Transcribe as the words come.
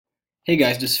Hey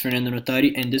guys, this is Fernando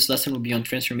Notari, and this lesson will be on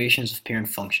transformations of parent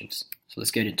functions. So let's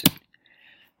get into it.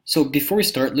 So before we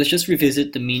start, let's just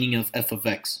revisit the meaning of f of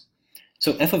x.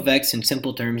 So f of x in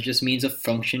simple terms just means a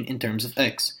function in terms of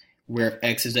x, where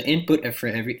x is the input, and for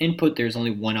every input there's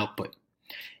only one output.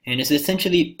 And this is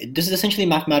essentially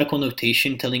mathematical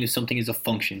notation telling you something is a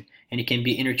function, and it can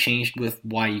be interchanged with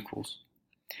y equals.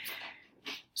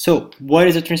 So what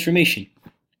is a transformation?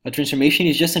 A transformation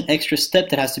is just an extra step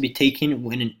that has to be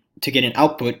taken to get an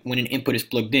output when an input is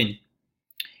plugged in.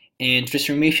 And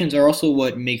transformations are also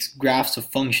what makes graphs of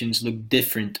functions look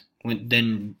different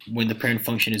than when the parent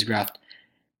function is graphed.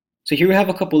 So here we have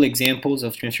a couple examples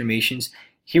of transformations.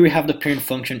 Here we have the parent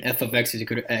function f of x is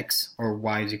equal to x, or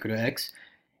y is equal to x.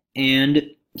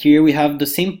 And here we have the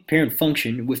same parent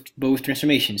function with both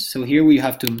transformations. So here we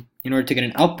have to, in order to get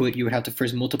an output, you would have to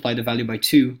first multiply the value by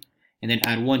 2 and then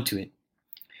add 1 to it.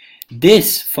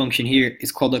 This function here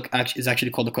is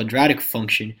actually called a quadratic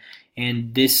function,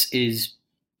 and this is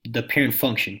the parent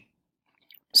function.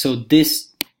 So this,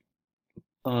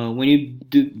 when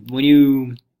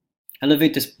you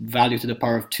elevate this value to the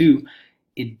power of 2,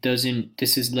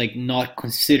 this is like not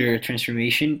considered a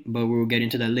transformation, but we'll get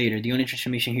into that later. The only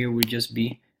transformation here would just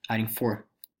be adding 4.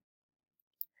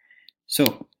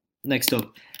 So next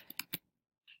up,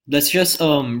 let's just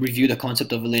review the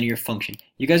concept of a linear function.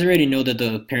 You guys already know that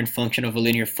the parent function of a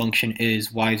linear function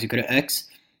is y is equal to x,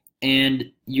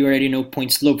 and you already know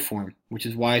point slope form, which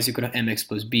is y is equal to mx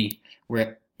plus b,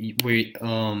 where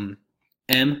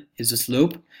m is the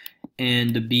slope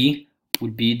and the b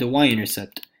would be the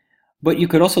y-intercept. But you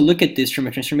could also look at this from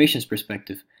a transformations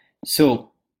perspective. So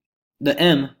the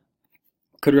m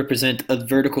could represent a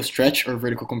vertical stretch or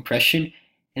vertical compression,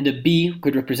 and the b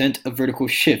could represent a vertical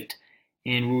shift.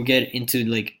 And we'll get into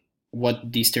like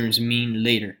what these terms mean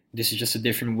later. This is just a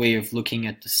different way of looking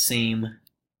at the same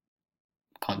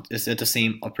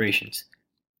operations.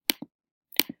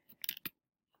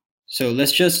 So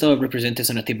let's just represent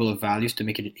this on a table of values to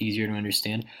make it easier to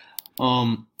understand.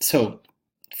 So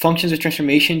functions of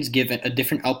transformations give a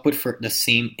different output for the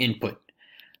same input.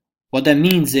 What that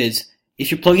means is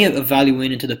if you're plugging a value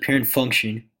into the parent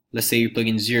function, let's say you plug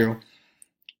in 0,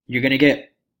 you're going to get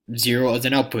 0 as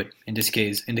an output in the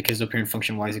case of the parent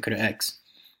function y is equal to x.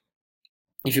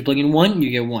 If you plug in 1, you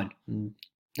get 1.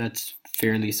 That's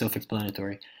fairly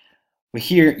self-explanatory. But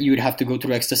here you would have to go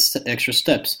through extra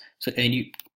steps,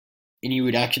 and you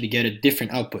would actually get a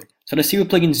different output. So let's say we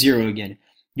plug in 0 again.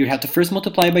 You would have to first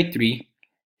multiply by 3,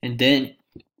 and then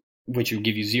which will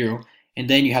give you 0, and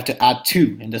then you have to add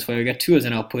 2, and that's why we got 2 as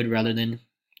an output rather than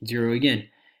 0 again.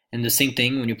 And the same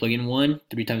thing when you plug in 1,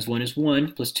 3 times 1 is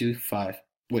 1 plus 2, 5.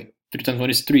 Wait, 3 times 1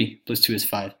 is 3, plus 2 is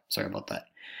 5. Sorry about that.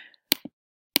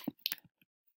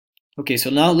 Okay, so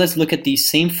now let's look at these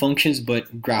same functions,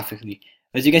 but graphically.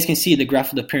 As you guys can see, the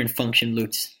graph of the parent function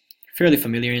looks fairly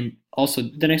familiar, and also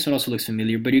the next one also looks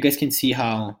familiar, but you guys can see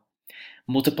how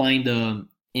multiplying the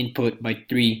input by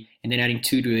 3 and then adding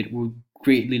 2 to it will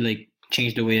greatly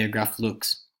change the way the graph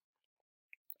looks.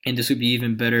 And this would be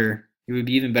even better. It would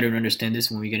be even better to understand this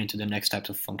when we get into the next types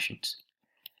of functions.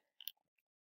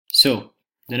 So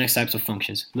the next types of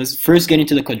functions. Let's first get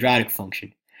into the quadratic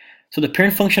function. So the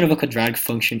parent function of a quadratic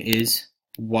function is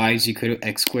y is equal to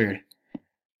x squared.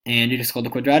 And it is called a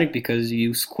quadratic because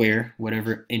you square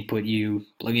whatever input you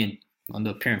plug in on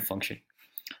the parent function.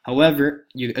 However,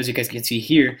 as you guys can see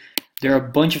here, there are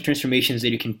a bunch of transformations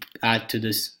that you can add to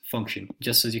this function,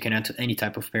 just as you can add to any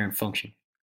type of parent function.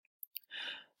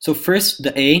 So first,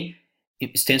 the A,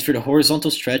 it stands for the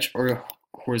horizontal stretch or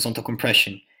horizontal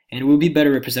compression. And it will be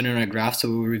better represented on a graph, so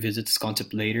we will revisit this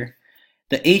concept later.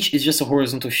 The H is just a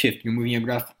horizontal shift. You're moving your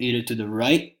graph either to the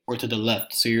right or to the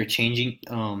left. So you're changing,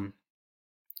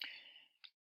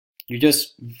 you're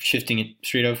just shifting it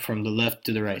straight up from the left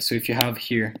to the right. So if you have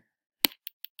here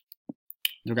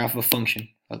the graph of a function,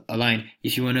 a line,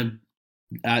 if you want to,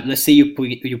 let's say you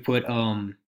put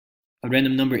a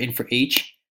random number in for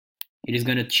H, it is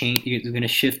going to change. It's going to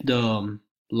shift the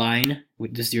line,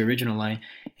 this is the original line,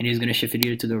 and it's going to shift it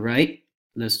either to the right,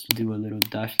 let's do a little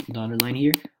dotted line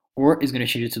here, or it's going to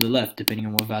change it to the left depending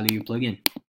on what value you plug in.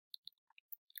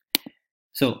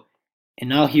 So, and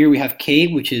now here we have K,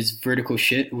 which is a vertical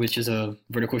shift,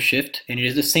 and it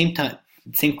is the same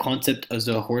concept as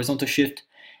the horizontal shift,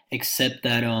 except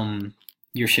that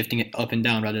you're shifting it up and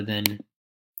down rather than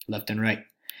left and right.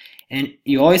 And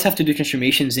you always have to do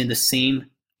transformations in the same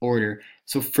order.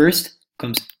 So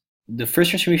the first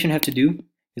transformation you have to do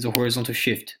is a horizontal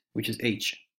shift, which is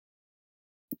H.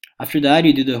 After that,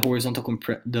 you do the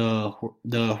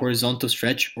horizontal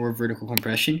stretch or vertical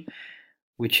compression,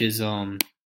 which is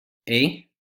A.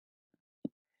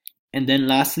 And then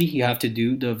lastly, you have to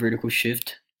do the vertical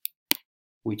shift,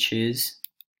 which is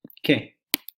k.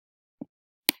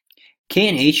 K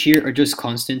and h here are just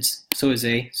constants, so is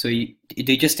a. So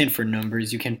they just stand for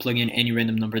numbers. You can plug in any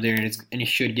random number there, and it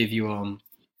should give you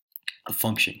a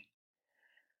function.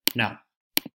 Now,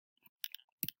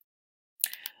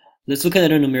 let's look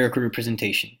at a numerical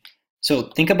representation. So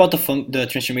think about the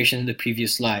transformation in the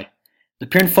previous slide. The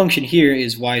parent function here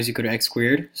is y is equal to x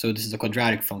squared, so this is a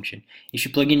quadratic function. If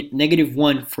you plug in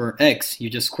 -1 for x, you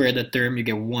just square that term, you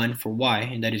get 1 for y,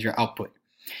 and that is your output.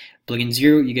 Plug in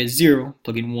 0, you get 0.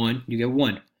 Plug in 1, you get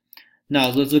 1. Now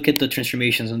let's look at the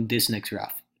transformations on this next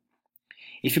graph.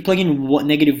 If you plug in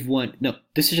 -1, no,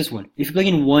 this is just 1. If you plug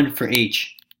in 1 for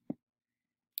h,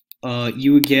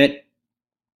 you would get,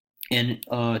 and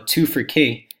 2 for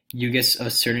k, you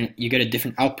get a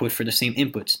different output for the same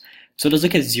inputs. So let's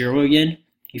look at 0 again.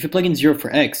 If you plug in 0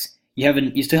 for x,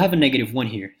 you still have a -1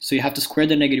 here. So you have to square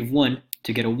the -1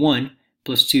 to get a 1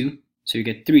 plus 2, so you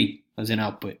get 3 as an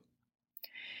output.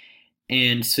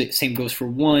 And so, same goes for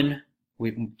 1.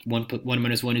 1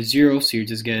 minus 1 is 0, so you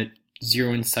just get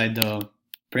 0 inside the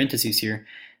parentheses here.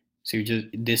 So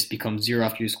this becomes 0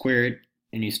 after you square it,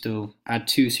 and you still add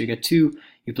 2, so you get 2.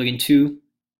 You plug in 2.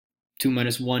 2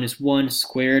 minus 1 is 1,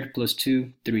 squared plus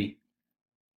 2, 3.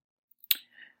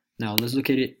 Now let's look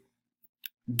at it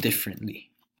differently.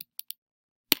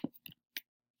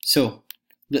 So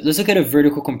let's look at a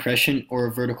vertical compression or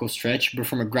a vertical stretch, but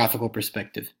from a graphical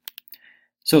perspective.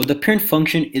 So the parent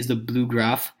function is the blue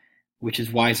graph, which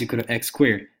is y is equal to x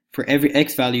squared. For every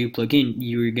x value you plug in,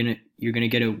 you're gonna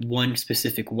get a one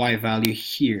specific y value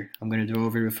here. I'm gonna draw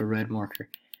over it with a red marker.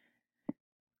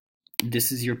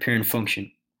 This is your parent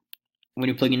function. When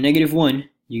you plug in -1,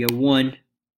 you get 1.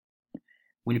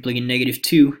 When you plug in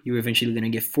 -2, you're eventually going to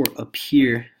get 4 up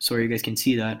here. Sorry, you guys can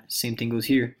see that. Same thing goes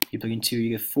here. You plug in 2, you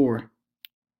get 4.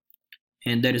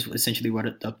 And that is essentially what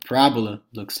a parabola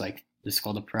looks like. This is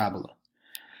called a parabola.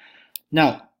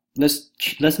 Now, let's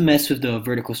mess with the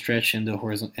vertical stretch and the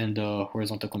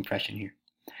horizontal compression here.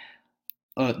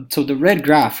 So the red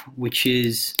graph, which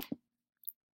is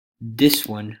this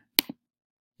one,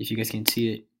 if you guys can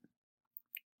see it,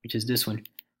 which is this one.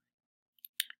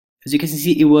 As you can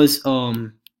see, it was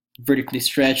vertically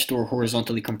stretched or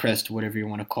horizontally compressed, whatever you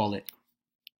want to call it.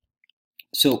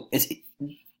 So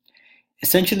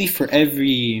essentially for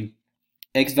every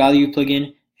x value you plug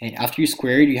in, and after you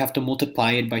square it, you have to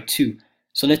multiply it by 2.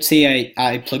 So let's say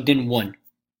I plugged in 1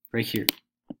 right here.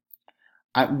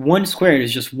 1 squared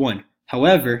is just 1.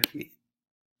 However,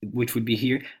 which would be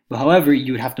here, but however,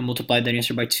 you would have to multiply that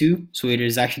answer by 2, so it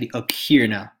is actually up here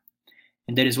now.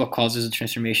 And that is what causes the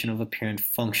transformation of a parent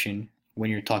function when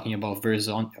you're talking about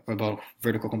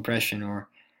vertical compression or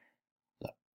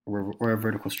a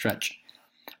vertical stretch.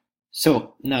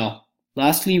 So now,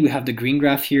 lastly, we have the green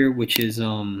graph here, which is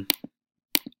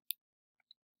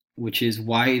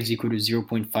y is equal to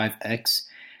 0.5x.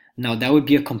 Now that would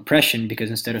be a compression because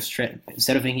instead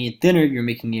of making it thinner, you're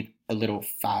making it a little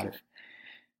fatter.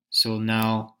 So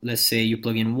now, let's say you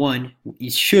plug in 1.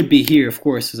 It should be here, of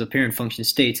course, as a parent function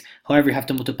states. However, you have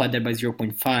to multiply that by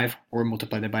 0.5 or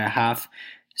multiply that by a half.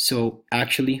 So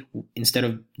actually, instead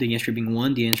of the answer being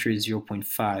 1, the answer is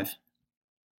 0.5.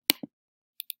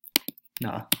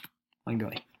 Now,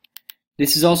 ongoing.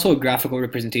 This is also a graphical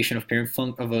representation of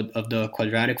of the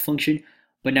quadratic function,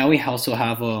 but now we also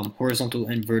have horizontal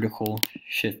and vertical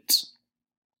shifts.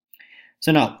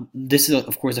 So now, this is,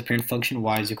 of course, a parent function,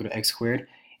 y is equal to x squared.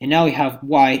 And now we have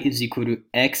y is equal to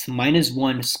x minus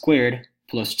 1 squared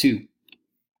plus 2.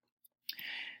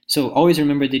 So always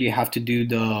remember that you have to do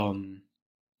the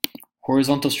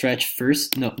horizontal stretch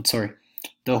first. No, sorry,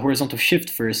 the horizontal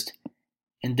shift first.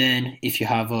 And then if you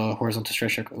have a horizontal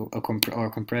stretch or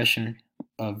compression,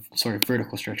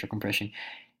 vertical stretch or compression,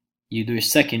 you do a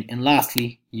second. And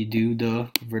lastly, you do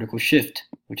the vertical shift,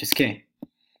 which is k.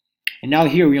 And now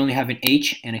here we only have an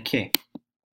h and a k.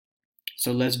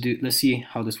 So let's see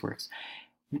how this works.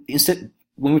 Instead,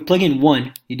 when we plug in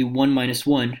 1, you do 1 minus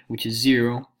 1, which is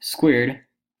 0, squared,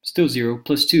 still 0,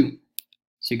 plus 2.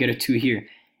 So you get a 2 here.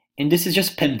 And this is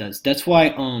just PEMDAS. That's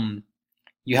why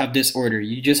you have this order.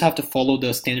 You just have to follow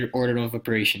the standard order of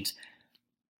operations.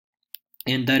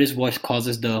 And that is what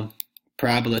causes the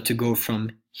parabola to go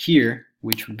from here,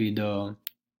 which would be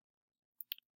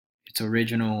its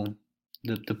original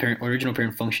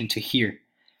parent function, to here.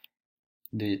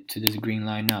 To this green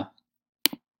line now.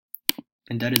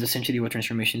 And that is essentially what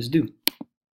transformations do.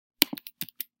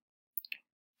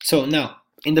 So now,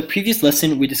 in the previous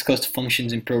lesson, we discussed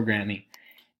functions in programming.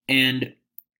 And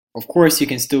of course, you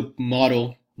can still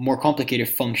model more complicated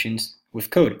functions with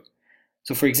code.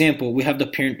 So for example, we have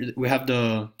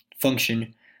the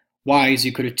function y is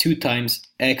equal to 2 times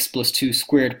x plus 2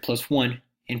 squared plus 1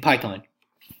 in Python,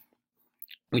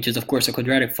 which is of course a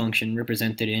quadratic function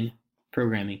represented in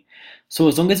programming. So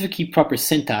as long as we keep proper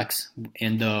syntax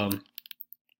and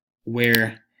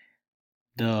where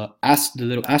the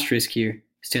little asterisk here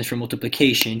stands for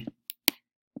multiplication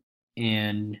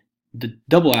and the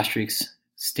double asterisk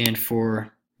stand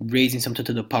for raising something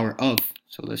to the power of.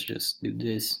 So let's just do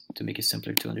this to make it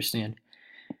simpler to understand.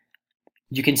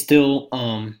 You can still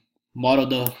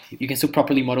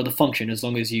properly model the function as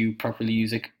long as you properly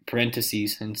use like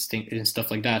parentheses and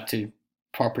stuff like that to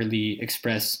properly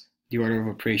express the order of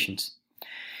operations.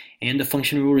 And the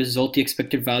function will result the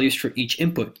expected values for each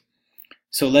input.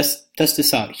 So let's test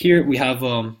this out. Here we have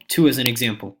 2 as an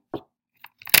example.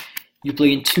 You plug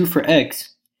in 2 for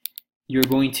x, you're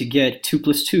going to get 2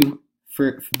 plus 2.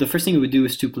 For the first thing you would do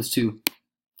is 2 plus 2,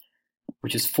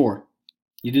 which is 4.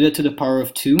 You do that to the power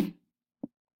of 2.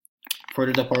 4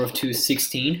 to the power of 2 is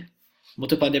 16.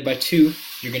 Multiply that by 2,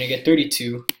 you're going to get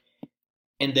 32.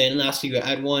 And then lastly, you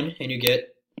add 1 and you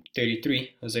get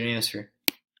 33 as an answer.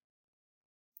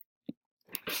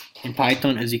 In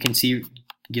Python, as you can see,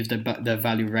 gives the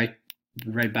value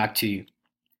right back to you.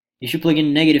 If you plug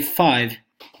in -5,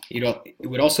 it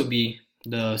would also be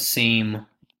the same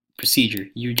procedure.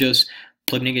 You just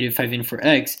plug -5 in for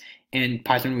x, and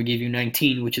Python will give you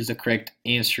 19, which is the correct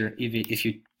answer if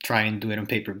you try and do it on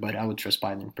paper, but I would trust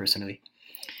Python personally.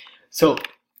 So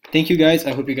thank you guys.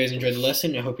 I hope you guys enjoyed the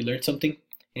lesson. I hope you learned something,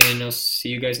 and I'll see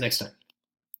you guys next time.